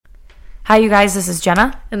Hi, you guys. This is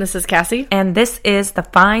Jenna. And this is Cassie. And this is the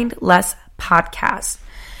Find Less podcast.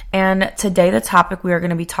 And today the topic we are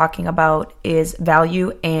going to be talking about is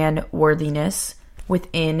value and worthiness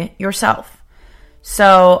within yourself.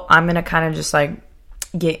 So I'm going to kind of just like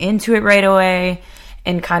get into it right away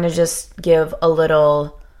and kind of just give a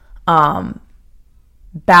little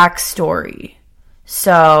backstory.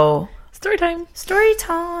 So Story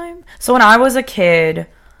time. So when I was a kid,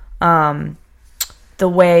 the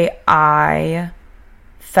way I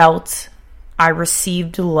felt I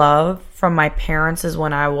received love from my parents is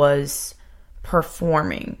when I was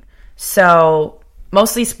performing. So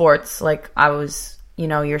mostly sports, like I was,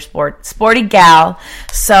 your sporty gal.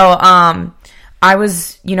 So I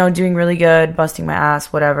was, doing really good, busting my ass,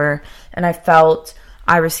 whatever. And I felt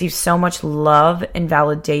I received so much love and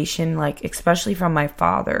validation, like especially from my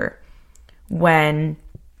father, when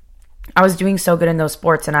I was doing so good in those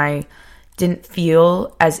sports, and I didn't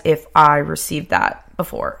feel as if I received that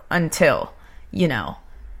before until,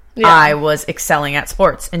 I was excelling at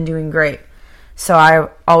sports and doing great. So I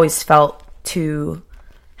always felt to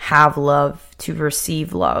have love, to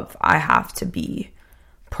receive love, I have to be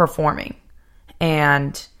performing.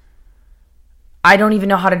 And I don't even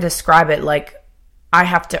know how to describe it. Like, I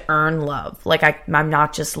have to earn love. Like, I'm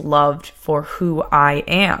not just loved for who I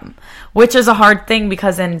am, which is a hard thing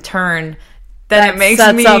because in turn, then it makes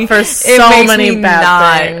me up for so many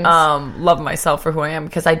bad things. Love myself for who I am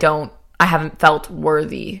because I haven't felt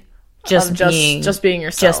worthy just being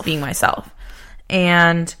yourself, just being myself.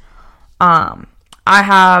 And I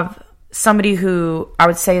have somebody who I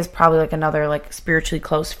would say is probably like another like spiritually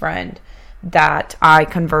close friend that I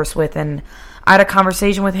converse with, and I had a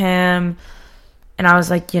conversation with him, and I was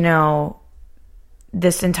like,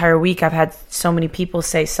 this entire week I've had so many people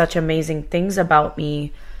say such amazing things about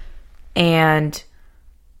me and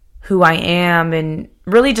who I am, and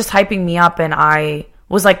really just hyping me up, and I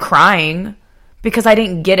was like crying because I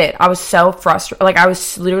didn't get it. I was so frustrated. Like, I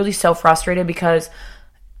was literally so frustrated because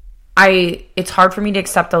it's hard for me to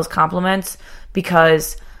accept those compliments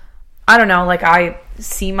because I don't know, like I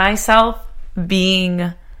see myself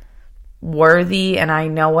being worthy and I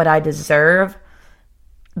know what I deserve.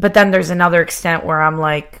 But then there's another extent where I'm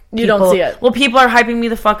like, you don't see it. Well, people are hyping me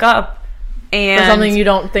the fuck up. And for something you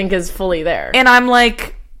don't think is fully there. And I'm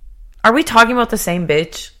like, are we talking about the same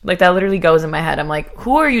bitch? Like, that literally goes in my head. I'm like,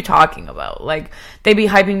 who are you talking about? Like, they be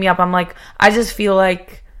hyping me up. I'm like, I just feel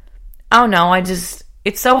like, I don't know.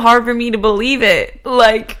 It's so hard for me to believe it.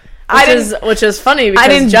 Like, which is funny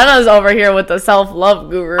because Jenna's over here with the self-love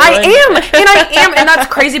guru. I am. And that's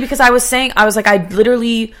crazy because I was like, I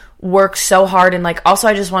literally work so hard. And like, also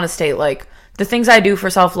I just want to state, like, the things I do for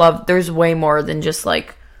self-love, there's way more than just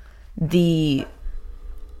like the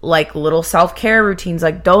like little self-care routines.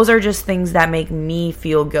 Like, those are just things that make me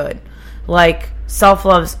feel good. Like,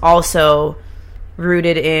 self-love's also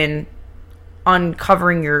rooted in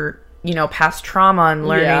uncovering your past trauma and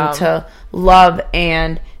learning to love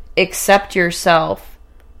and accept yourself,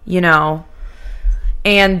 and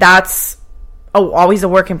that's always a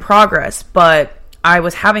work in progress. But I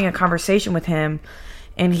was having a conversation with him,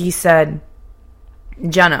 and he said,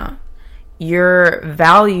 Jenna, your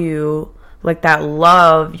value, like that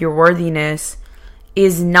love, your worthiness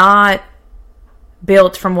is not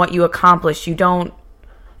built from what you accomplish. It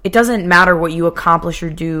doesn't matter what you accomplish or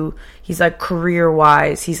do. He's like, career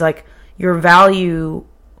wise, he's like, your value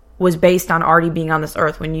was based on already being on this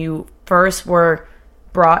earth. When you first were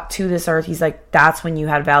brought to this earth, he's like, that's when you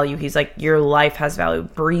had value. He's like, your life has value.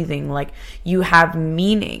 Breathing, like, you have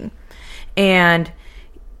meaning. And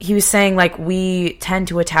he was saying, like, we tend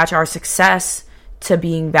to attach our success to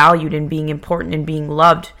being valued and being important and being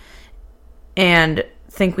loved, and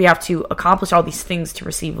think we have to accomplish all these things to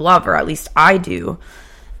receive love, or at least I do.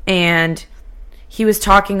 And he was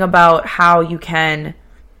talking about how you can,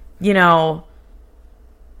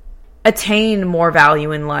 attain more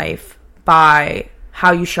value in life by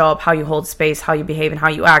how you show up, how you hold space, how you behave, and how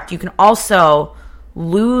you act. You can also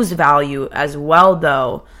lose value as well,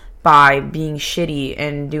 though, by being shitty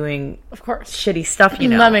and doing, of course, shitty stuff,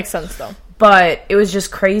 That makes sense, though. But it was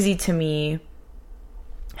just crazy to me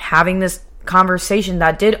having this conversation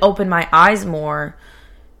that did open my eyes more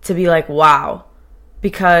to be like, wow.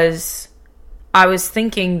 Because I was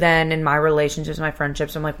thinking then in my relationships, my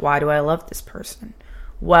friendships, I'm like, why do I love this person?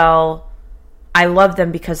 Well, I love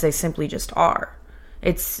them because they simply just are.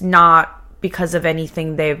 It's not because of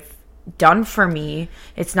anything they've done for me.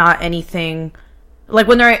 It's not anything, like,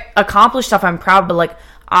 when they accomplish stuff, I'm proud, but like,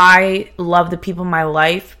 I love the people in my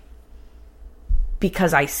life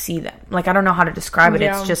because I see them. Like, I don't know how to describe it.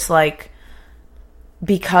 Yeah. It's just like,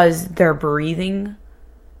 because they're breathing,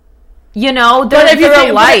 You know, they're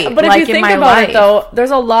a light. But if you think about it, though,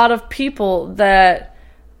 there's a lot of people that,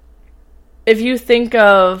 if you think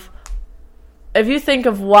of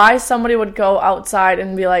why somebody would go outside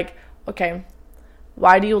and be like, okay,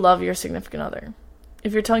 why do you love your significant other?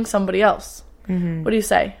 If you're telling somebody else, what do you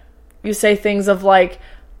say? You say things of like,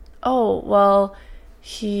 oh, well,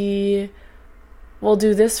 he will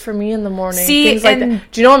do this for me in the morning. See, things like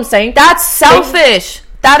that. Do you know what I'm saying? That's selfish.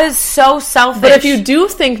 That is so selfish. But if you do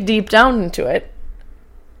think deep down into it,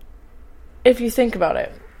 if you think about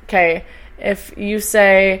it, okay, if you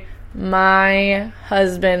say, my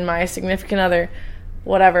husband, my significant other,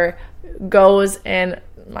 whatever, goes, and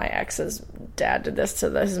my ex's dad did this to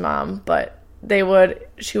his mom, but he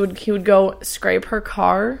would go scrape her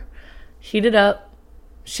car, heat it up.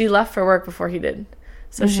 She left for work before he did.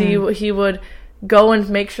 So he would go and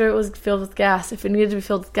make sure it was filled with gas. If it needed to be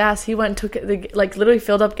filled with gas, he went and took it, literally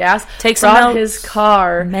filled up gas, brought his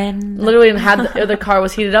car, literally, and had the car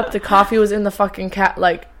was heated up. The coffee was in the fucking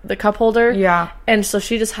the cup holder. Yeah. And so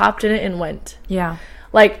she just hopped in it and went. Yeah.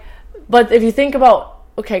 But if you think about,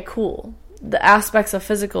 okay, cool, the aspects of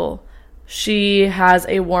physical, she has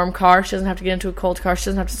a warm car. She doesn't have to get into a cold car. She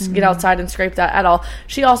doesn't have to get outside and scrape that at all.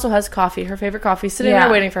 She also has coffee, her favorite coffee, sitting there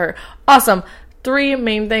waiting for her. Awesome. 3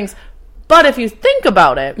 main things. But if you think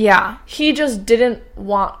about it, he just didn't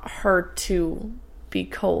want her to be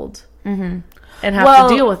cold and have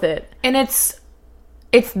to deal with it. And it's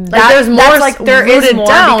that, there's more, there is more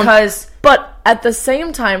down, because, but at the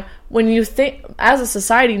same time, when you think, as a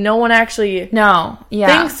society, no one actually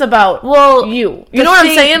thinks about you. You know what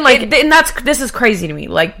I'm saying? And this is crazy to me.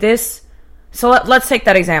 Like this. So let's take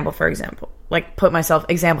that example for example. Like, put myself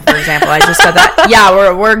example for example. I just said that.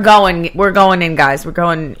 Yeah, we're going in, guys. We're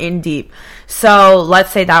going in deep. So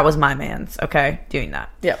let's say that was my man's, okay, doing that.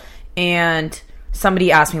 Yeah. And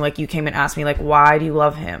somebody asked me, like, you came and asked me, like, why do you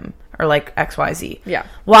love him? Or like XYZ. Yeah.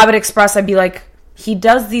 Well, I would express, I'd be like, he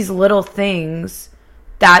does these little things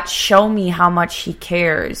that show me how much he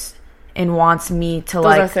cares and wants me to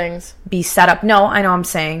Those are things. Be set up. No, I know I'm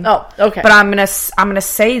saying. Oh, okay. But I'm gonna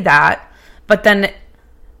say that, but then,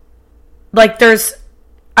 like,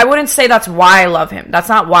 I wouldn't say that's why I love him. That's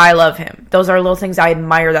not why I love him. Those are little things I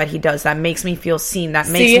admire that he does. That makes me feel seen. That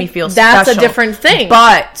makes me feel special. That's a different thing.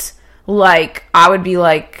 But, like, I would be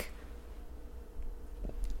like,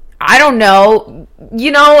 I don't know.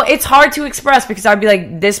 You know, it's hard to express because I'd be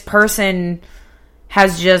like, this person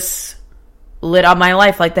has just lit up my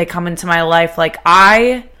life. Like, they come into my life. Like,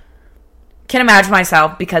 I can imagine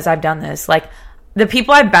myself, because I've done this, like, the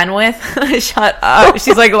people I've been with, shut up.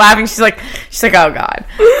 She's like laughing. She's like, oh God.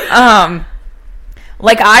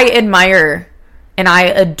 Like, I admire and I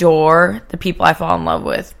adore the people I fall in love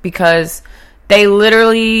with because they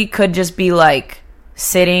literally could just be like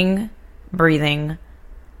sitting, breathing,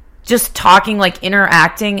 just talking, like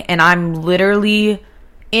interacting, and I'm literally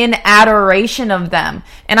in adoration of them.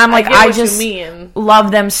 And I'm like, I just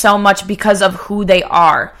love them so much because of who they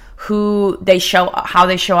are. How they show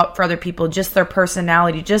up for other people, just their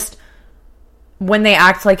personality, just when they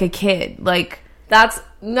act like a kid. Like, that's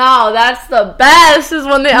the best, is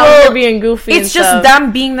when they're being goofy. It's just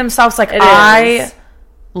them being themselves. Like, I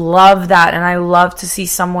love that, and I love to see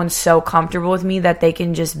someone so comfortable with me that they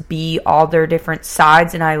can just be all their different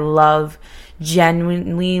sides, and I love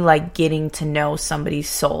genuinely, like, getting to know somebody's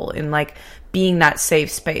soul and, like, being that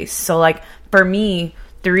safe space. So, like, for me,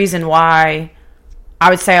 the reason why I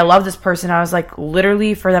would say I love this person, I was like,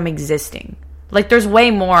 literally for them existing. Like, there's way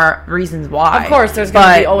more reasons why. Of course, there's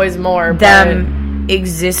going to be always more. Them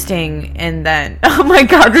existing, and then, oh my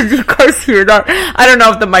God, did you guys hear that? I don't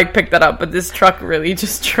know if the mic picked that up, but this truck really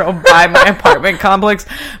just drove by my apartment complex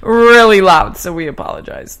really loud, so we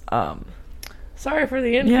apologize. Sorry for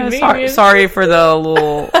the inconvenience. Yeah, sorry for the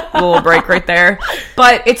little break right there.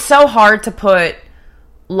 But it's so hard to put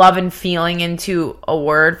love and feeling into a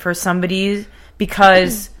word for somebody,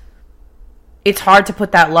 because it's hard to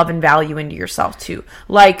put that love and value into yourself too.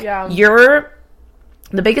 Like, the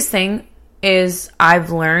biggest thing is, I've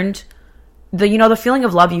learned, the feeling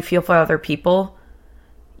of love you feel for other people,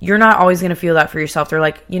 you're not always going to feel that for yourself. They're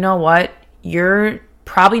like, you know what? You're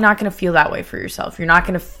probably not going to feel that way for yourself. You're not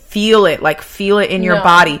going to feel it in your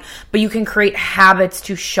body, but you can create habits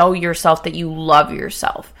to show yourself that you love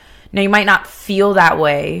yourself. Now, you might not feel that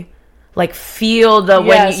way. Like, feel when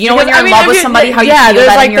you're in love with somebody, how you feel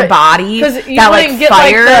that in your body, that like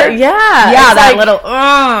fire, that little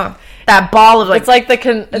that ball of, like, it's like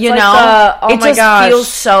it just feels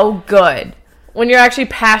so good when you're actually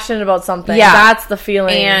passionate about something. That's the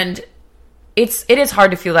feeling, and it is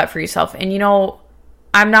hard to feel that for yourself. And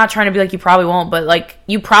I'm not trying to be like, you probably won't, but like,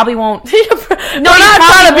 you probably won't. We're not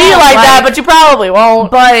trying to be like that, but you probably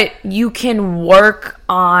won't. But you can work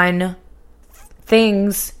on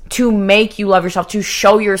things to make you love yourself, to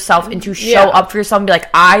show yourself and to show up for yourself and be like,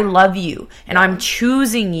 I love you and I'm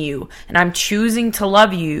choosing you and I'm choosing to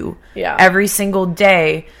love you every single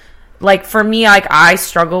day. Like for me, like I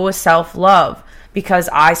struggle with self-love because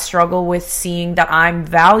I struggle with seeing that I'm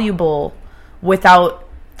valuable without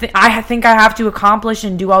I think I have to accomplish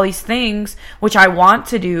and do all these things, which I want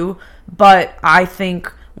to do, but I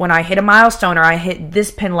think when I hit a milestone or I hit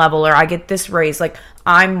this pin level or I get this raise, like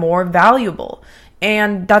I'm more valuable.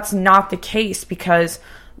 And that's not the case, because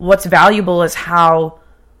what's valuable is how,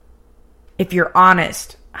 if you're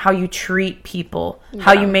honest, how you treat people,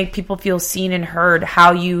 how you make people feel seen and heard,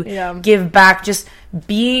 how you give back, just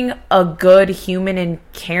being a good human and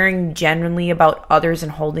caring genuinely about others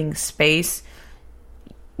and holding space,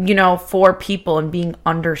 you know, for people and being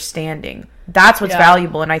understanding. That's what's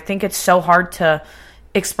valuable. And I think it's so hard to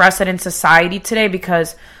express it in society today,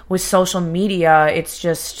 because with social media, it's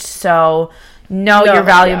just so... No, you're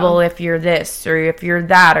valuable if you're this or if you're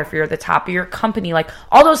that or if you're at the top of your company. Like,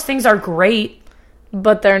 all those things are great.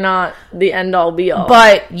 But they're not the end-all, be-all.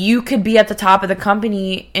 But you could be at the top of the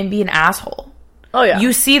company and be an asshole. Oh, yeah.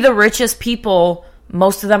 You see the richest people,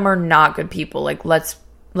 most of them are not good people. Like, let's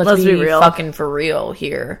be real. Fucking for real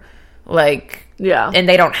here. Like, and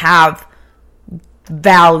they don't have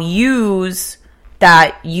values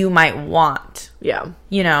that you might want. Yeah.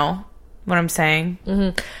 You know what I'm saying?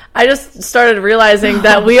 Mm-hmm. I just started realizing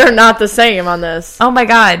that we are not the same on this. Oh my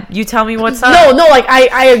God. You tell me what's up. No, like,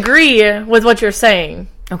 I agree with what you're saying.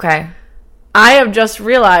 Okay. I have just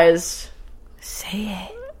realized... Say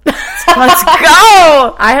it. Let's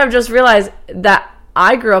go! I have just realized that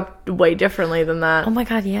I grew up way differently than that. Oh my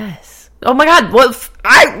God, yes. Oh my God,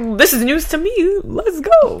 this is news to me. Let's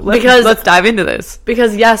go. Let's dive into this.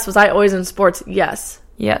 Because yes, was I always in sports? Yes.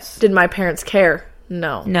 Yes. Did my parents care?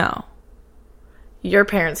 No. No. Your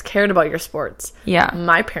parents cared about your sports. Yeah.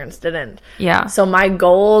 My parents didn't. Yeah. So my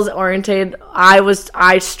goals oriented,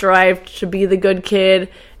 I strived to be the good kid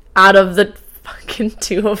out of the fucking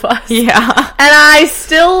two of us. Yeah. And I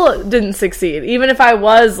still didn't succeed. Even if I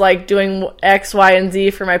was like doing X, Y, and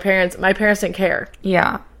Z for my parents didn't care.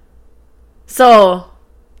 Yeah. So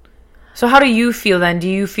how do you feel then? Do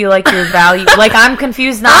you feel like your value... Like, I'm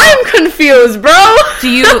confused now. I'm confused, bro!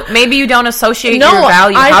 Maybe you don't associate your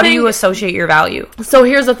value. How do you associate your value? So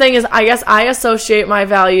here's the thing is, I guess I associate my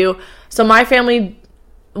value... So my family...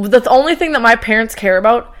 The only thing that my parents care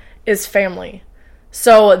about is family.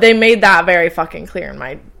 So they made that very fucking clear in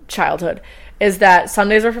my childhood. Is that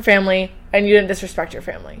Sundays were for family, and you didn't disrespect your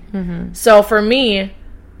family. Mm-hmm. So for me,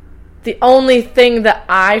 the only thing that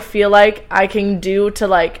I feel like I can do to,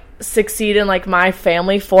 like... succeed in like my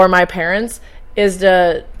family for my parents is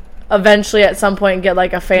to eventually at some point get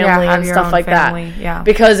like a family and stuff like that. Yeah.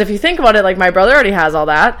 Because if you think about it, like my brother already has all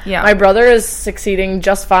that. Yeah. My brother is succeeding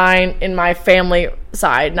just fine in my family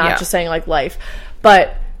side, not just saying like life.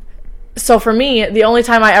 But so for me, the only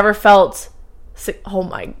time I ever felt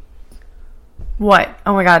What?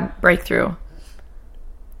 Oh my God, breakthrough.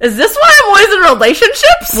 Is this why I'm always in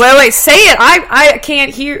relationships? Wait, say it. I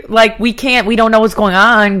can't hear. Like, we don't know what's going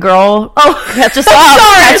on, girl. Oh, catch us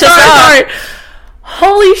up. Sorry.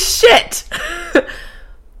 Holy shit.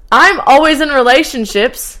 I'm always in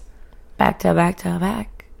relationships. Back to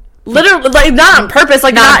back. Literally, like, not on purpose.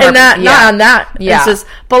 Like, not on that. Yeah. It's just,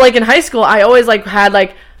 but, like, in high school, I always, like, had,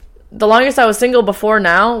 like, the longest I was single before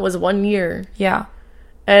now was 1 year. Yeah.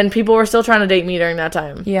 And people were still trying to date me during that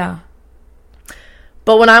time. Yeah.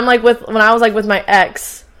 But when I was like with my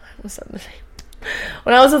ex,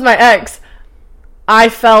 when I was with my ex, I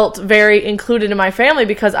felt very included in my family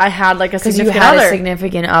because I had like a significant other. Because you had a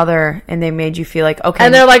significant other, and they made you feel like, okay.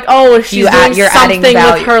 And they're like, oh, she's doing something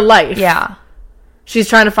with her life. Yeah. She's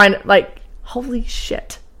trying to find, like, holy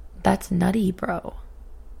shit. That's nutty, bro.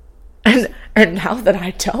 And now that I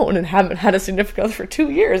don't and haven't had a significant other for 2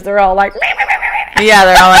 years, they're all like, yeah,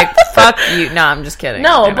 they're all like, fuck you. No, I'm just kidding.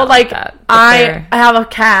 No, but like I have a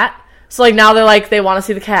cat, so like now they're like they want to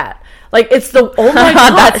see the cat. Like it's the oh my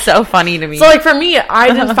god, that's so funny to me. So like for me, I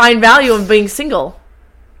didn't find value in being single.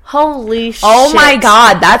 Holy shit! Oh my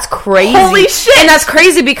god, that's crazy. Holy shit! And that's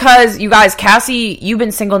crazy because you guys, Cassie, you've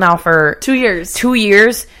been single now for 2 years. 2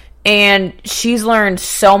 years. And she's learned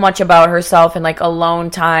so much about herself in like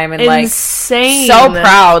alone time and insane. Like so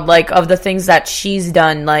proud like of the things that she's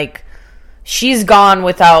done. Like she's gone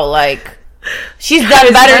without like she's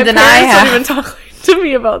done better than I have. Don't even talk to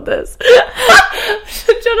me about this.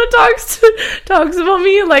 Jenna talks about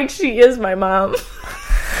me like she is my mom.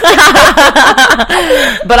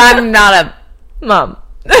 But I'm not a mom.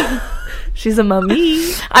 She's a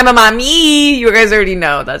mommy. I'm a mommy. You guys already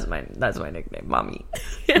know that's my nickname, mommy.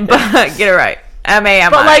 But get it right. M-A-M-I.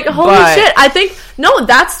 But like, holy shit, I think, no,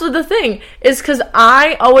 that's the thing, is because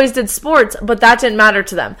I always did sports, but that didn't matter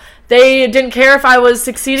to them. They didn't care if I was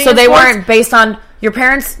succeeding in they sports. weren't based on, your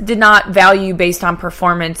parents did not value you based on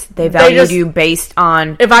performance. They valued you based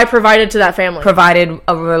on... if I provided to that family. Provided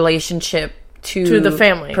a relationship to the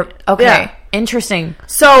family. Okay. Yeah. Interesting.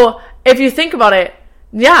 So, if you think about it,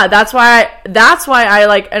 yeah, that's why I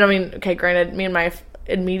like, and I mean, okay, granted, me and my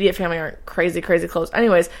immediate family aren't crazy close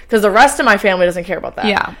anyways, because the rest of my family doesn't care about that.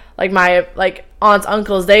 Yeah. Like my aunts,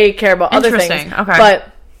 uncles, they care about other things. Okay.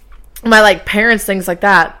 But my parents, things like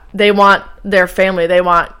that, they want their family, they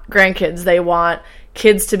want grandkids, they want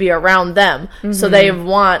kids to be around them. Mm-hmm. So they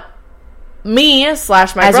want me /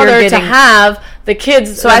 my brother to have the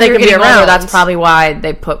kids so they can be around. Older, that's probably why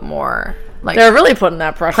they put more they're really putting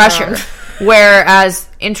that pressure. Whereas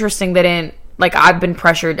interesting, they didn't. I've been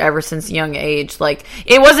pressured ever since a young age.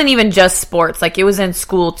 It wasn't even just sports. It was in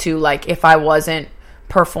school, too. If I wasn't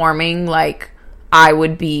performing, I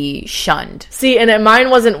would be shunned. See, and mine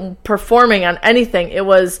wasn't performing on anything. It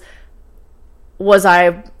was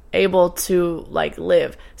I able to,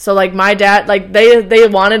 live? So, my dad, they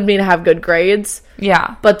wanted me to have good grades.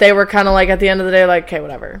 Yeah. But they were kind of, at the end of the day, okay,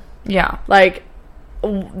 whatever. Yeah.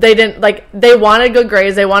 They didn't, they wanted good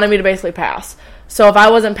grades. They wanted me to basically pass. So if I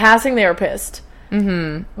wasn't passing, they were pissed.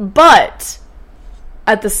 Mm-hmm. But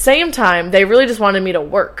at the same time, they really just wanted me to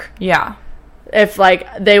work. Yeah. If,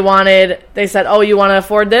 they said, oh, you want to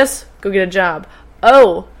afford this? Go get a job.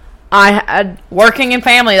 Oh, I had... working and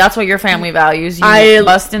family, that's what your family values. You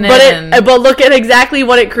busting it. But look at exactly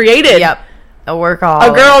what it created. Yep. A workaholic. A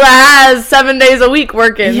girl that has 7 days a week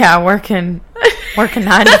working. Yeah, working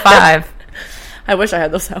 9 to 5. I wish I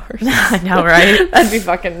had those hours. I know, right? That'd be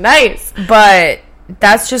fucking nice. But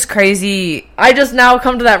that's just crazy. I just now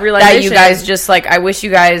come to that realization. That you guys just, I wish you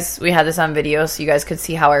guys, we had this on video so you guys could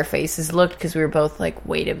see how our faces looked, because we were both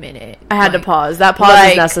wait a minute. I had to pause. That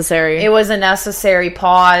pause is necessary. It was a necessary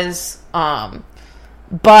pause.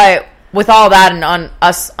 But with all that and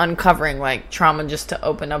us uncovering, trauma, just to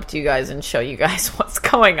open up to you guys and show you guys what's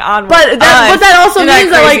going on with But that also means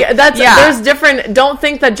that, there's different... Don't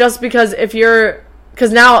think that just because if you're...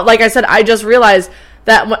 Because now, like I said, I just realized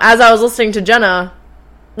that as I was listening to Jenna,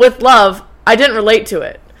 with love, I didn't relate to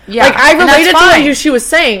it. Yeah. I related to what she was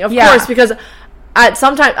saying, of course, because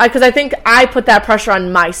because I think I put that pressure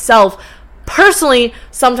on myself personally,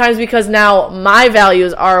 sometimes because now my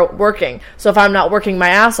values are working. So if I'm not working my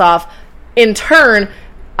ass off, in turn,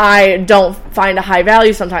 I don't find a high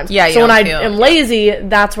value sometimes. Yeah, so when I am lazy,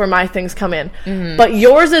 that's where my things come in. Mm-hmm. But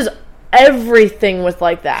yours is everything with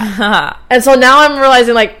that. And so now I'm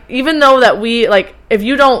realizing, even though that we, if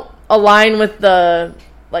you don't align with the,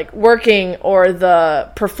 working or the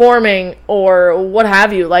performing or what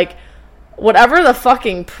have you, whatever the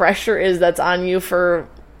fucking pressure is that's on you for...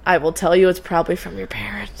 I will tell you, it's probably from your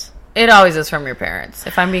parents. It always is from your parents,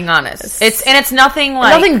 if I'm being honest. It's nothing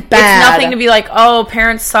nothing bad. It's nothing to be oh,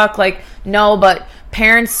 parents suck. No, but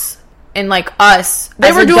parents and us,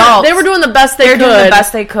 they were adults, they were doing the best they could. Doing the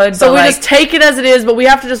best they could. So we just take it as it is, but we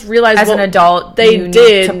have to just realize as an adult they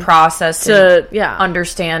did to process and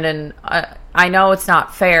understand. And I know it's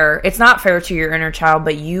not fair. It's not fair to your inner child,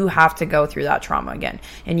 but you have to go through that trauma again,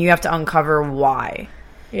 and you have to uncover why.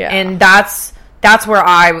 Yeah, and that's where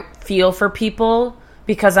I feel for people,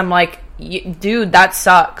 because I'm dude, that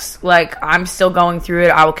sucks. I'm still going through it.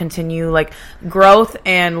 I will continue. Growth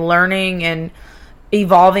and learning and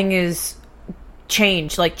evolving is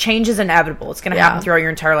change. Change is inevitable. It's going to happen throughout your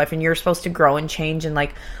entire life, and you're supposed to grow and change. And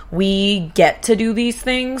we get to do these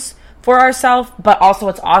things for ourselves, but also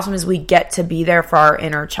what's awesome is we get to be there for our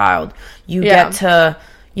inner child. You get to,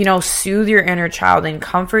 soothe your inner child and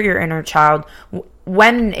comfort your inner child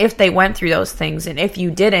if they went through those things. And if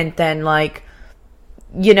you didn't, then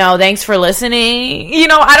thanks for listening.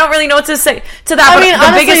 I don't really know what to say to that. I mean,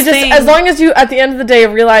 honestly, just as long as you, at the end of the day,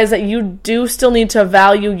 realize that you do still need to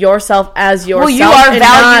value yourself as yourself. Well, you are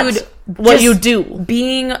valued what you do.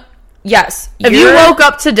 If you woke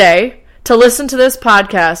up today to listen to this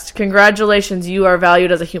podcast, congratulations, you are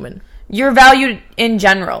valued as a human. You're valued in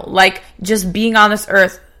general. Just being on this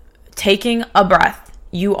earth, taking a breath.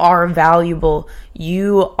 You are valuable.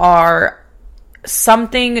 You are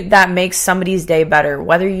something that makes somebody's day better.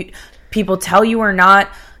 Whether people tell you or not,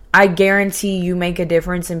 I guarantee you make a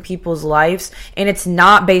difference in people's lives. And it's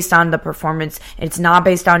not based on the performance. It's not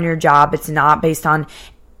based on your job. It's not based on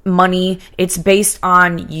money. It's based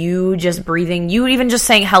on you just breathing. You even just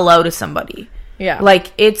saying hello to somebody. Yeah.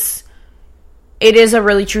 it is a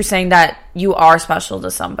really true saying that you are special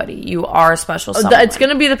to somebody. You are special to someone. It's going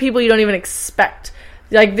to be the people you don't even expect.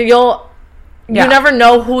 Like, you never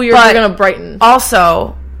know who you're going to brighten.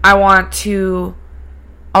 Also, I want to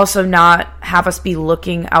also not have us be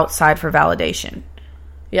looking outside for validation.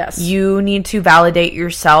 Yes. You need to validate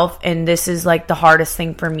yourself, and this is like the hardest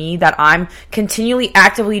thing for me that I'm continually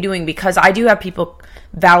actively doing, because I do have people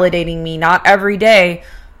validating me, not every day,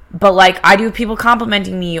 but like I do have people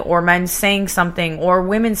complimenting me, or men saying something, or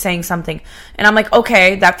women saying something, and I'm like,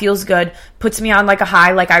 okay, that feels good, puts me on like a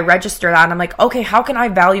high, like I register that, and I'm like, okay, how can I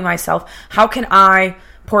value myself? How can I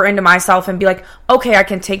pour into myself and be like, okay, I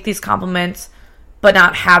can take these compliments but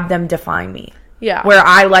not have them define me? Yeah. Where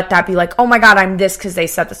I let that be like, oh my God, I'm this because they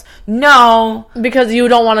said this. No. Because you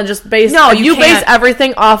don't want to just base... No, you base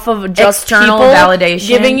everything off of just external people validation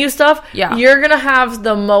giving you stuff. Yeah. You're going to have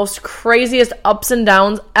the most craziest ups and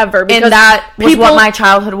downs ever. Because and that was what my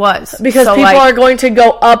childhood was. Because people are going to go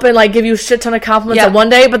up and like give you a shit ton of compliments on one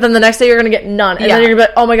day, but then the next day you're going to get none. And then you're going to be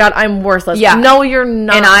like, oh my God, I'm worthless. Yeah. No, you're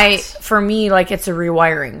not. And for me, like, it's a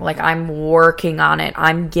rewiring. Like, I'm working on it.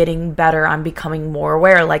 I'm getting better. I'm becoming more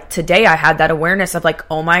aware. Like, today I had that awareness of like,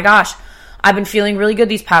 oh my gosh, I've been feeling really good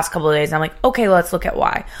these past couple of days. And I'm like, okay, let's look at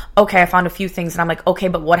why. Okay, I found a few things, and I'm like, okay,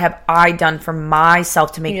 but what have I done for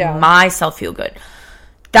myself to make myself feel good?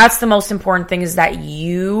 That's the most important thing, is that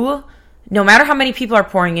you, no matter how many people are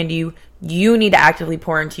pouring into you, you need to actively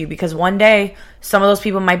pour into you, because one day some of those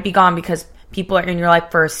people might be gone, because people are in your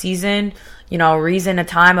life for a season, you know, a reason, a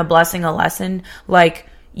time, a blessing, a lesson. Like,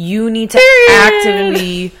 you need to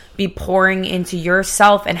actively be pouring into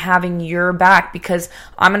yourself and having your back, because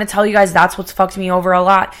I'm going to tell you guys, that's what's fucked me over a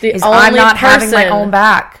lot, is I'm not having my own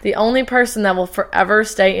back. The only person that will forever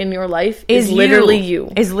stay in your life is literally you.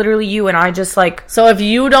 Is literally you. And I just like... So if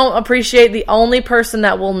you don't appreciate the only person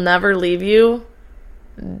that will never leave you,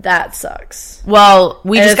 that sucks. Well,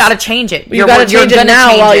 we just got to change it. You got to change it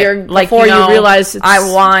now while you're... Like, before you realize it's...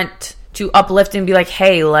 I want to uplift and be like,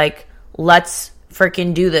 hey, like, let's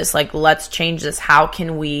freaking do this. Like, let's change this. How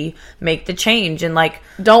can we make the change? And like,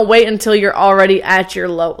 don't wait until you're already at your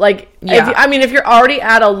low. Like, if you're already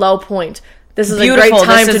at a low point, this is a great time to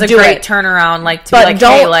do it. This is a great turnaround. Like, to be like,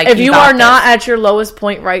 don't, hey, like, if you are not at your lowest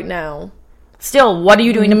point right now, still, what are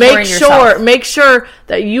you doing to pour in yourself? Make sure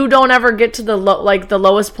that you don't ever get to the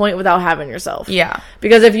lowest point without having yourself. Yeah.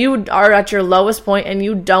 Because if you are at your lowest point and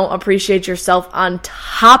you don't appreciate yourself on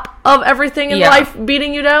top of everything in life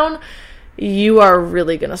beating you down, you are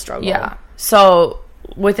really going to struggle. Yeah. So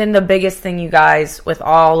within the biggest thing, you guys, with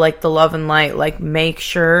all like the love and light, like, make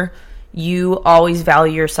sure you always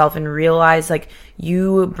value yourself and realize like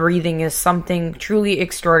you breathing is something truly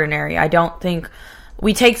extraordinary. I don't think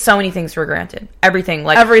we take so many things for granted. Everything,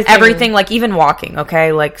 like even walking.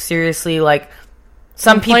 Okay. Like, seriously, like,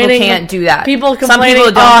 some people can't do that. People complaining, some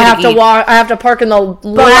people don't I have to walk. I have to park in the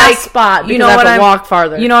last spot because I have to walk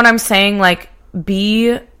farther. You know what I'm saying? Like,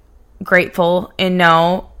 be grateful and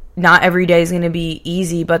know not every day is going to be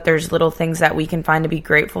easy, but there's little things that we can find to be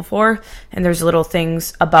grateful for, and there's little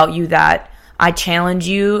things about you that I challenge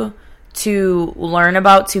you to learn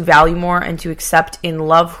about, to value more, and to accept and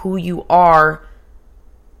love who you are,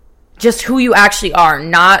 just who you actually are,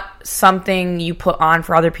 not something you put on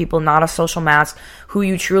for other people, not a social mask, who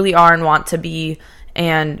you truly are and want to be.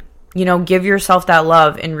 And, you know, give yourself that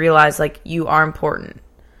love and realize like you are important.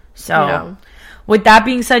 So with that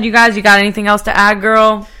being said, you guys, you got anything else to add,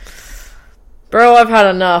 girl? Bro, I've had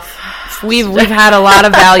enough. We've had a lot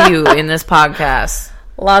of value in this podcast.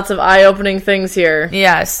 Lots of eye-opening things here.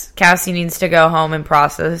 Yes, Cassie needs to go home and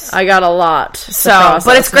process. I got a lot.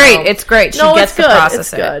 But it's great. Now. It's great. She gets to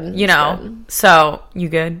process it. Good. You know. Good. So, you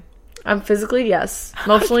good? I'm physically, yes.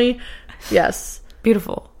 Emotionally, yes.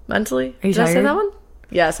 Beautiful. Mentally? Are you tired? Did I say that one?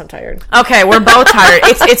 Yes, I'm tired. Okay, we're both tired.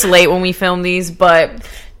 It's late when we film these, but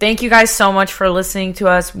thank you guys so much for listening to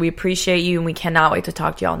us. We appreciate you, and we cannot wait to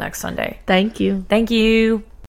talk to y'all next Sunday. Thank you. Thank you.